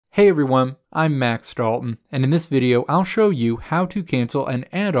Hey everyone, I'm Max Dalton, and in this video I'll show you how to cancel an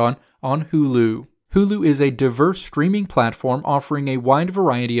add-on on Hulu. Hulu is a diverse streaming platform offering a wide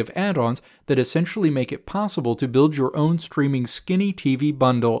variety of add-ons that essentially make it possible to build your own streaming skinny TV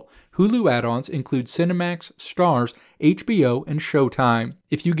bundle. Hulu add-ons include Cinemax, Starz, HBO, and Showtime.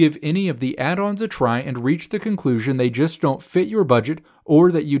 If you give any of the add-ons a try and reach the conclusion they just don't fit your budget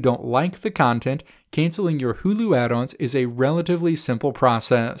or that you don't like the content, canceling your Hulu add-ons is a relatively simple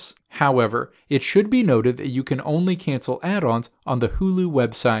process. However, it should be noted that you can only cancel add-ons on the Hulu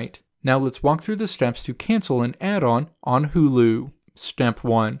website. Now let's walk through the steps to cancel an add-on on Hulu. Step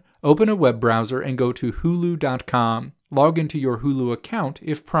 1. Open a web browser and go to hulu.com. Log into your Hulu account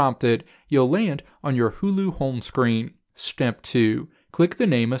if prompted. You'll land on your Hulu home screen. Step 2. Click the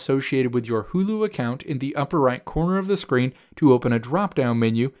name associated with your Hulu account in the upper right corner of the screen to open a drop-down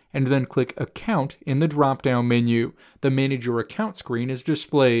menu, and then click Account in the drop-down menu. The Manage Your Account screen is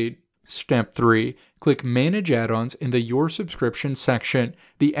displayed. Step 3. Click Manage Add-ons in the Your Subscription section.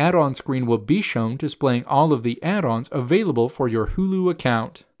 The add-on screen will be shown displaying all of the add-ons available for your Hulu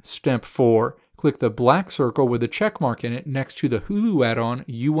account. Step 4. Click the black circle with a check mark in it next to the Hulu add-on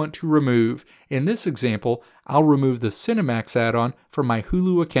you want to remove. In this example, I'll remove the Cinemax add-on from my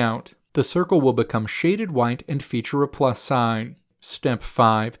Hulu account. The circle will become shaded white and feature a plus sign. Step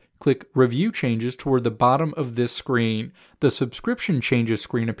 5. Click Review Changes toward the bottom of this screen. The Subscription Changes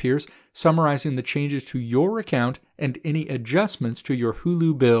screen appears, summarizing the changes to your account and any adjustments to your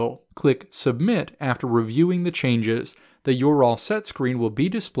Hulu bill. Click Submit after reviewing the changes. The You're All Set screen will be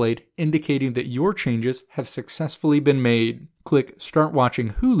displayed, indicating that your changes have successfully been made. Click Start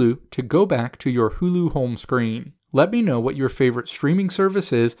Watching Hulu to go back to your Hulu home screen. Let me know what your favorite streaming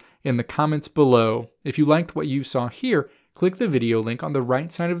service is in the comments below. If you liked what you saw here, click the video link on the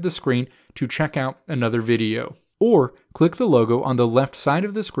right side of the screen to check out another video. Or click the logo on the left side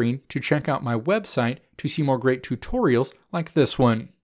of the screen to check out my website to see more great tutorials like this one.